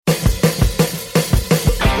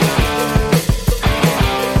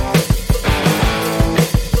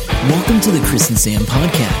Welcome to the Chris and Sam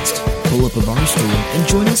podcast. Pull up a bar stool and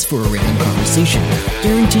join us for a random conversation,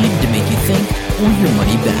 guaranteed to make you think or your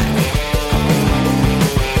money back.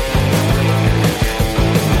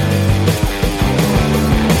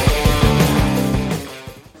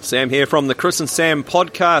 Sam here from the Chris and Sam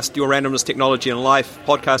podcast, your randomness, technology and life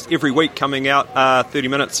podcast every week, coming out 30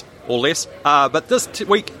 minutes or less. But this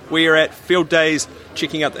week we're at Fieldays,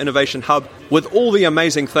 checking out the Innovation Hub with all the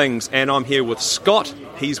amazing things. And I'm here with Scott.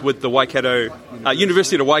 He's with the Waikato,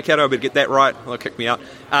 University of Waikato, I better get that right, they'll kick me out.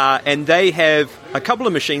 And they have a couple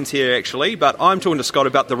of machines here actually, but I'm talking to Scott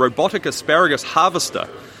about the robotic asparagus harvester.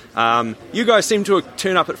 You guys seem to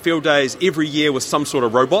turn up at Fieldays every year with some sort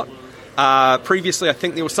of robot. Previously, I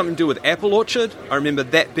think there was something to do with Apple Orchard. I remember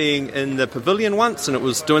that being in the pavilion once, and it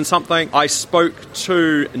was doing something. I spoke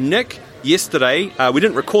to Nick yesterday. We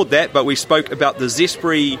didn't record that, but we spoke about the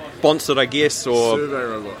Zespri sponsored, I guess, or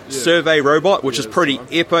survey robot, which is pretty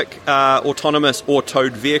epic, autonomous or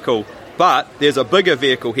towed vehicle. But there's a bigger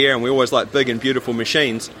vehicle here, and we always like big and beautiful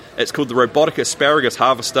machines. It's called the robotic asparagus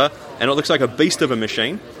harvester, and it looks like a beast of a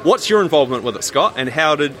machine. What's your involvement with it, Scott, and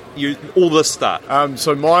how did all this start?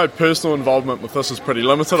 So my personal involvement with this is pretty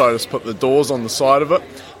limited. I just put the doors on the side of it.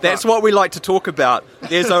 That's what we like to talk about.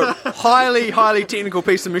 There's a highly, highly technical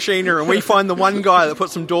piece of machinery, and we find the one guy that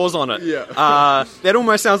put some doors on it. Yeah. That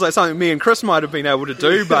almost sounds like something me and Chris might have been able to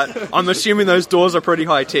do, but I'm assuming those doors are pretty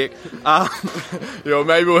high tech. Yeah,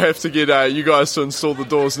 maybe we'll have to get you guys to install the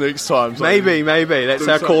doors next time. So maybe. That's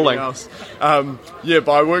our calling. But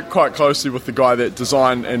I work quite closely with the guy that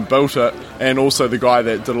designed and built it, and also the guy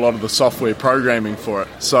that did a lot of the software programming for it.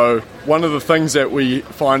 So one of the things that we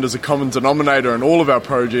find as a common denominator in all of our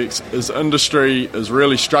projects is industry is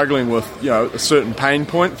really struggling with, a certain pain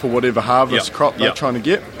point for whatever harvest crop they're trying to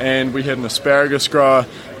get. And we had an asparagus grower,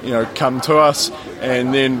 come to us,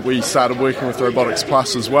 and then we started working with Robotics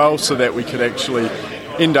Plus as well, so that we could actually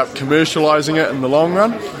end up commercialising it in the long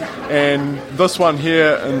run. And this one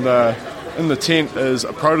here in the tent is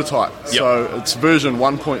a prototype. So it's version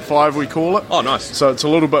 1.5 we call it. Oh, nice. So it's a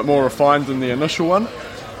little bit more refined than the initial one.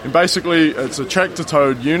 And basically it's a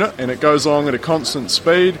tractor-towed unit, and it goes along at a constant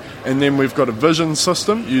speed, and then we've got a vision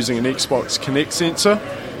system using an Xbox Kinect sensor,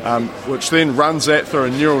 which then runs that through a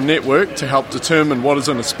neural network to help determine what is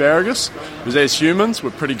an asparagus. Because as humans, we're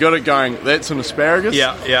pretty good at going, that's an asparagus.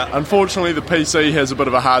 Yeah. Unfortunately, the PC has a bit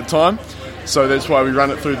of a hard time, so that's why we run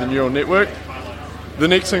it through the neural network. The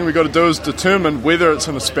next thing we've got to do is determine whether it's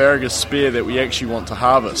an asparagus spear that we actually want to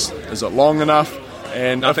harvest. Is it long enough?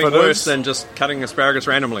 And nothing worse than just cutting asparagus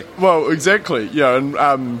randomly. Well, exactly. And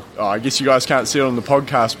I guess you guys can't see it on the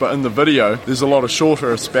podcast, but in the video, there's a lot of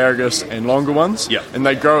shorter asparagus and longer ones. Yeah. And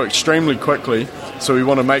they grow extremely quickly, so we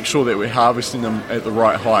want to make sure that we're harvesting them at the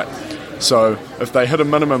right height. So if they hit a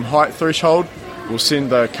minimum height threshold, we'll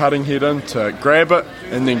send the cutting head in to grab it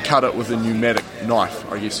and then cut it with a pneumatic knife,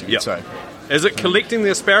 I guess you could say. Is it collecting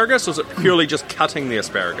the asparagus, or is it purely just cutting the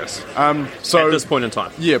asparagus so at this point in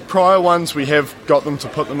time? Yeah, prior ones we have got them to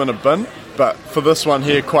put them in a bin, but for this one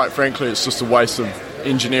here, quite frankly, it's just a waste of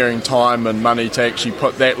engineering time and money to actually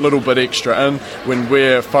put that little bit extra in when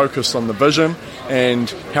we're focused on the vision and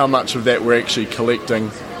how much of that we're actually collecting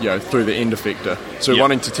through the end effector. So we're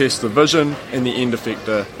wanting to test the vision and the end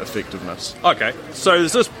effector effectiveness. Okay, so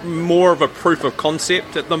is this more of a proof of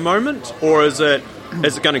concept at the moment, or is it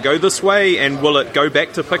going to go this way, and will it go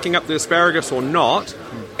back to picking up the asparagus or not?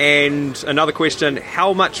 And another question,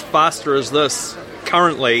 how much faster is this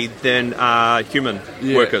currently than human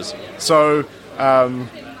workers? So I'll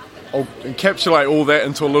encapsulate all that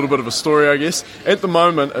into a little bit of a story, I guess. At the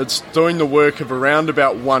moment, it's doing the work of around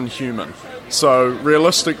about one human. So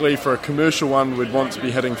realistically, for a commercial one, we'd want to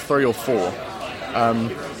be hitting 3 or 4.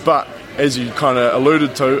 But as you kind of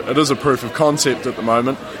alluded to, it is a proof of concept at the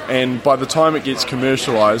moment, and by the time it gets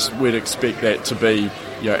commercialised, we'd expect that to be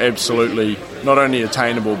absolutely not only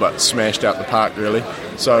attainable but smashed out the park, really.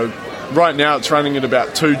 So right now it's running at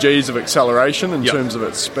about 2 Gs of acceleration in terms of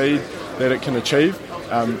its speed that it can achieve,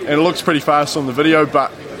 and it looks pretty fast on the video,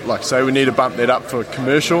 but like I say, we need to bump that up for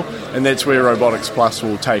commercial, and that's where Robotics Plus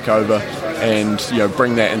will take over and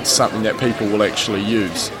bring that into something that people will actually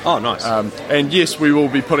use. Oh, nice. And yes, we will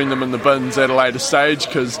be putting them in the bins at a later stage,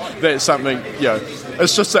 because that's something,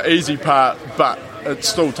 it's just the easy part, but it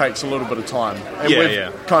still takes a little bit of time. And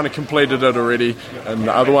we've kind of completed it already in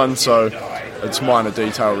the other one, so it's minor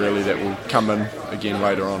detail really that will come in again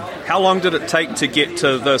later on. How long did it take to get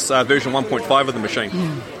to this version 1.5 of the machine?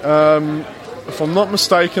 If I'm not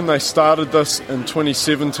mistaken, they started this in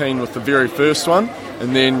 2017 with the very first one,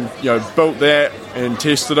 and then built that and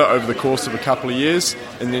tested it over the course of a couple of years,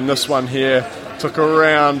 and then this one here took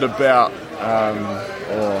around about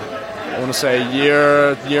want to say a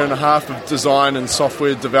year and a half of design and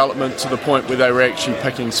software development to the point where they were actually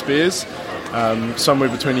picking spares, somewhere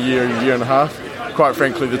between a year and a half. Quite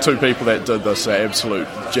frankly, the two people that did this are absolute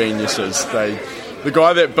geniuses. The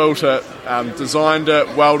guy that built it, designed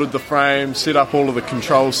it, welded the frame, set up all of the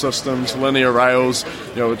control systems, linear rails,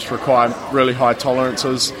 which require really high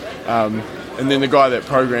tolerances. And then the guy that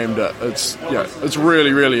programmed it, it's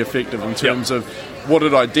really, really effective in terms of what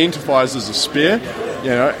it identifies as a spare,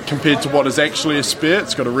 compared to what is actually a spare.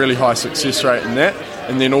 It's got a really high success rate in that.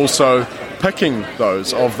 And then also picking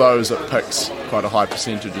those, it picks quite a high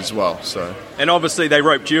percentage as well. So, and obviously they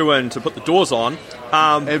roped you in to put the doors on.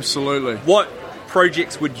 Absolutely. What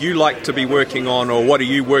projects would you like to be working on, or what are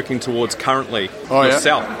you working towards currently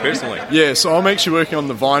yourself, personally? Yeah, so I'm actually working on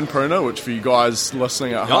the vine pruner, which for you guys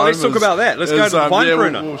listening at home... let's talk about that. Let's go to the vine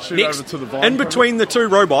pruner. We'll shoot Next, over to the vine in pruner. between the two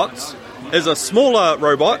robots is a smaller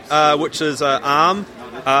robot, which is an arm,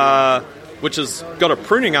 which has got a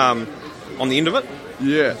pruning arm on the end of it.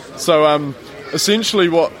 Yeah, so essentially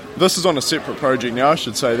this is on a separate project now, I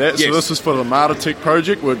should say that. Yes. So this is for the Tech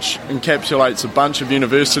project, which encapsulates a bunch of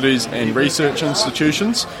universities and research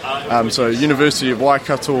institutions. So University of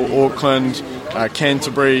Waikato, Auckland,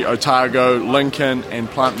 Canterbury, Otago, Lincoln, and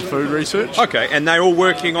plant and food research. Okay, and they're all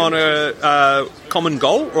working on a common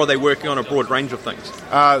goal, or are they working on a broad range of things?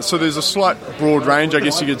 So there's a slight broad range, I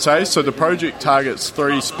guess you could say. So the project targets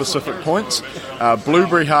 3 specific points: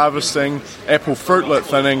 blueberry harvesting, apple fruitlet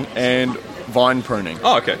thinning, and vine pruning.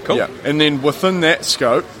 Oh, okay, cool. Yeah, and then within that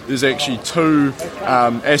scope, there's actually 2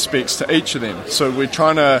 aspects to each of them. So we're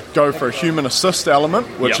trying to go for a human assist element,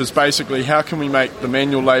 which is basically how can we make the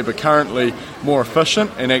manual labour currently more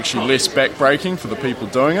efficient and actually less back-breaking for the people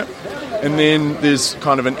doing it. And then there's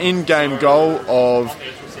kind of an end-game goal of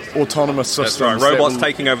autonomous systems. That's right, robots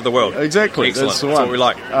taking over the world. Exactly. Excellent. That's the That's one. what we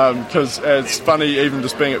like. Because it's funny, even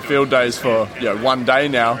just being at Fieldays for one day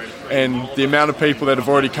now, and the amount of people that have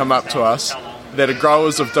already come up to us that are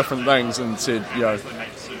growers of different things and said,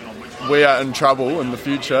 we are in trouble in the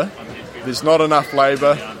future. There's not enough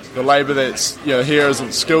labour. The labour that's here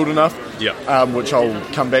isn't skilled enough, which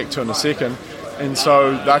I'll come back to in a second. And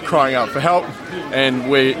so they're crying out for help, and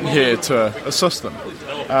we're here to assist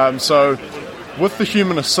them. So with the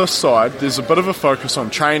human assist side, there's a bit of a focus on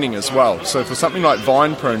training as well. So for something like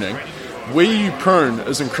vine pruning, where you prune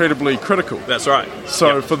is incredibly critical. That's right.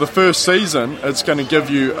 So for the first season, it's going to give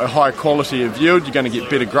you a high quality of yield. You're going to get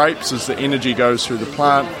better grapes as the energy goes through the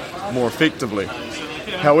plant more effectively.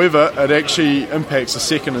 However, it actually impacts the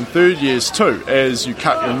second and third years too. As you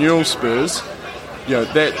cut renewal spurs,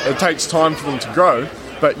 that it takes time for them to grow,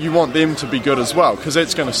 but you want them to be good as well, because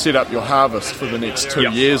that's going to set up your harvest for the next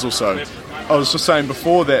 2 years or so. I was just saying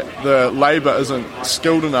before that the labour isn't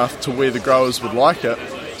skilled enough to where the growers would like it.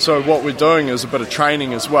 So what we're doing is a bit of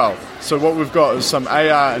training as well. So what we've got is some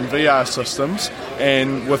AR and VR systems,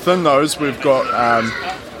 and within those we've got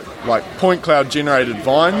point cloud generated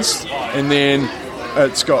vines, and then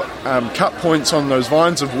it's got cut points on those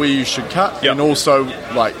vines of where you should cut, and also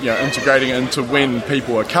integrating it into when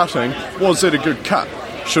people are cutting. Was it a good cut?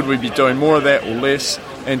 Should we be doing more of that or less?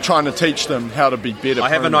 And trying to teach them how to be better. I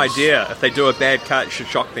have an idea. If they do a bad cut, you should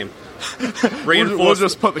shock them. We'll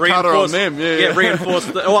just put the cutter on them. Reinforce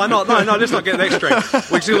the... Oh, no, let's not get that extreme.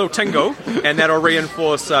 We'll just do a little tingle, and that'll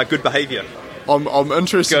reinforce good behaviour. I'm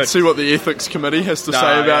interested to see what the ethics committee has to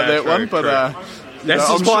say about that one, but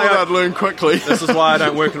I'm sure I'd learn quickly. This is why I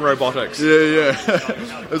don't work in robotics. Yeah.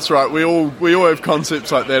 That's right. We all have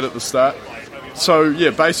concepts like that at the start. So,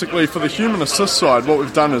 basically for the human assist side, what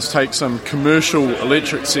we've done is take some commercial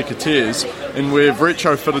electric secateurs and we've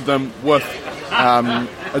retrofitted them with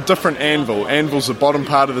a different anvil. Anvil's the bottom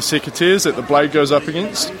part of the secateurs that the blade goes up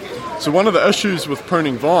against. So one of the issues with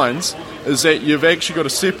pruning vines is that you've actually got to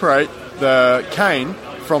separate the cane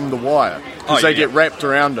from the wire, because they get wrapped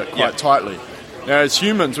around it quite tightly. Now, as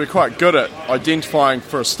humans, we're quite good at identifying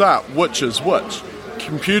for a start which is which.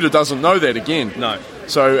 Computer doesn't know that again. No.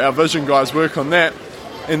 So our vision guys work on that,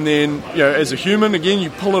 and then as a human, again, you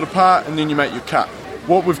pull it apart and then you make your cut.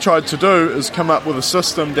 What we've tried to do is come up with a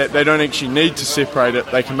system that they don't actually need to separate it,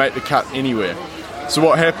 they can make the cut anywhere. So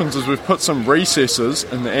what happens is we've put some recesses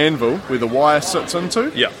in the anvil where the wire sits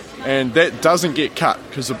into, and that doesn't get cut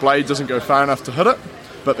because the blade doesn't go far enough to hit it.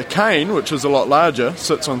 But the cane, which is a lot larger,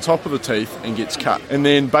 sits on top of the teeth and gets cut. And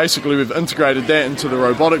then basically we've integrated that into the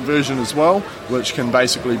robotic version as well, which can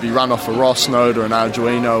basically be run off a ROS node or an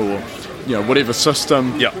Arduino or whatever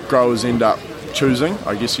system growers end up choosing,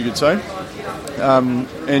 I guess you could say.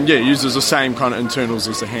 And uses the same kind of internals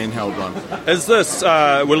as the handheld one. Is this,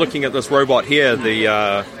 we're looking at this robot here,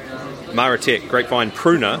 the Tech Grapevine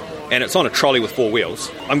Pruner. and it's on a trolley with 4 wheels.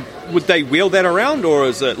 Would they wheel that around, or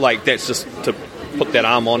is it like that's just to put that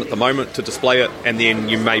arm on at the moment to display it, and then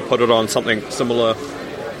you may put it on something similar?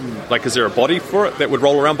 Like, is there a body for it that would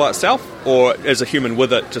roll around by itself, or is a human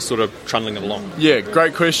with it just sort of trundling it along? Yeah,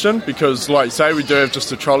 great question, because like you say, we do have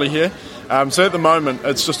just a trolley here. So at the moment,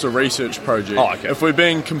 it's just a research project. Oh, okay. If we're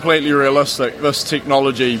being completely realistic, this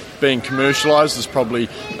technology being commercialised is probably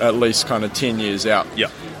at least kind of 10 years out. Yeah.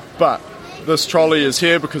 But this trolley is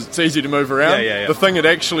here because it's easy to move around. Yeah. The thing it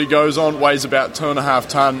actually goes on weighs about 2.5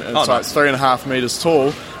 tonne. It's like 3.5 metres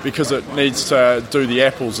tall, because it needs to do the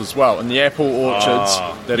apples as well. And the apple orchards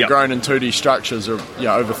that are grown in 2D structures are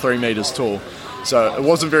over 3 metres tall. So it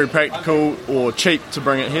wasn't very practical or cheap to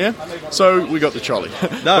bring it here, so we got the trolley.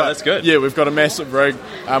 That's good. Yeah, we've got a massive rig.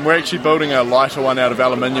 We're actually building a lighter one out of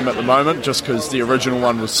aluminium at the moment, just because the original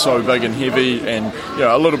one was so big and heavy and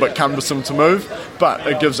a little bit cumbersome to move, but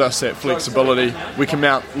it gives us that flexibility. We can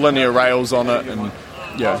mount linear rails on it, and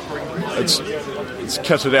it's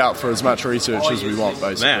kitted out for as much research as we want,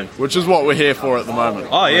 basically, which is what we're here for at the moment.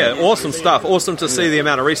 Oh yeah, awesome stuff. Awesome to see the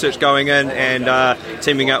amount of research going in, and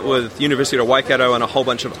teaming up with University of Waikato and a whole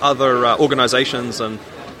bunch of other organisations, and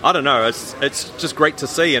I don't know, it's just great to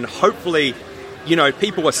see, and hopefully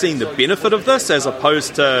people are seeing the benefit of this as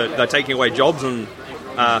opposed to they're taking away jobs and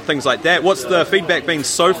things like that. What's the feedback been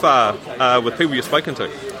so far with people you've spoken to?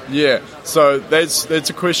 Yeah, so that's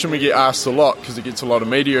a question we get asked a lot, because it gets a lot of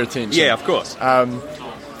media attention. Yeah, of course.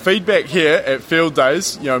 Feedback here at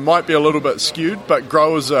Fieldays, might be a little bit skewed, but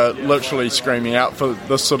growers are literally screaming out for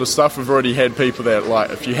this sort of stuff. We've already had people that, like,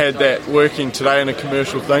 if you had that working today in a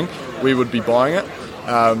commercial thing, we would be buying it,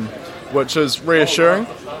 which is reassuring.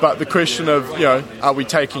 But the question of, are we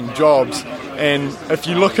taking jobs? And if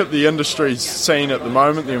you look at the industry's scene at the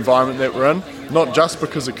moment, the environment that we're in, not just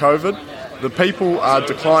because of COVID, the people are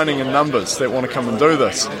declining in numbers that want to come and do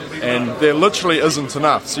this, and there literally isn't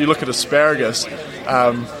enough. So you look at asparagus,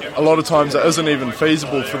 a lot of times it isn't even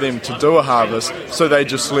feasible for them to do a harvest, so they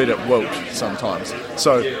just let it wilt sometimes.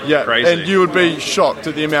 So Crazy. And you would be shocked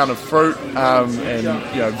at the amount of fruit and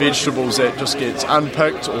vegetables that just gets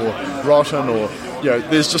unpicked or rotten, or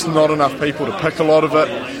there's just not enough people to pick a lot of it.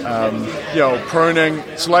 Pruning,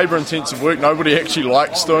 it's labour-intensive work. Nobody actually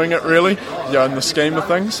likes doing it, really, in the scheme of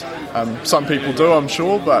things. Some people do, I'm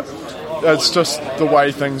sure, but it's just the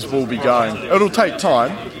way things will be going. It'll take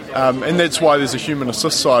time, and that's why there's a human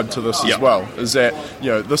assist side to this as well, is that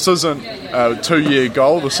this isn't a 2-year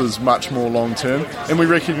goal, this is much more long-term, and we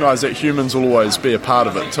recognise that humans will always be a part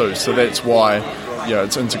of it too, so that's why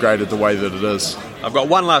it's integrated the way that it is. I've got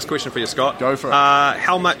one last question for you, Scott. Go for it.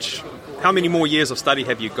 How many more years of study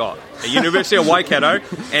have you got at University of Waikato,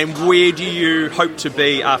 and where do you hope to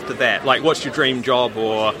be after that? Like, what's your dream job,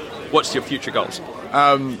 or what's your future goals?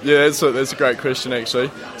 That's a great question,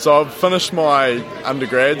 actually. So I've finished my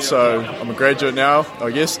undergrad, so I'm a graduate now,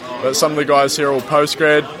 I guess. But some of the guys here are all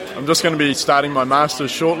postgrad. I'm just going to be starting my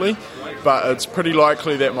master's shortly. But it's pretty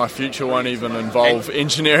likely that my future won't even involve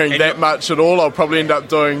engineering that much at all. I'll probably end up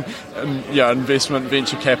doing investment,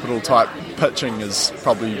 venture capital type pitching is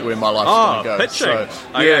probably where my life's going to go. Pitching. So,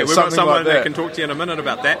 okay, we've got someone like that can talk to you in a minute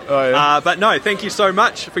about that. Oh, yeah. But no, thank you so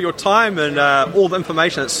much for your time and all the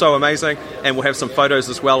information. It's so amazing. And we'll have some photos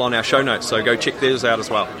as well on our show notes, so go check theirs out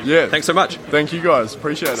as well. Yeah. Thanks so much. Thank you guys.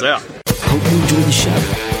 Appreciate it. See ya. Hope you enjoy the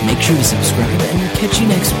show. Make sure to subscribe, and we'll catch you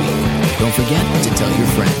next week. Don't forget to tell your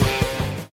friend.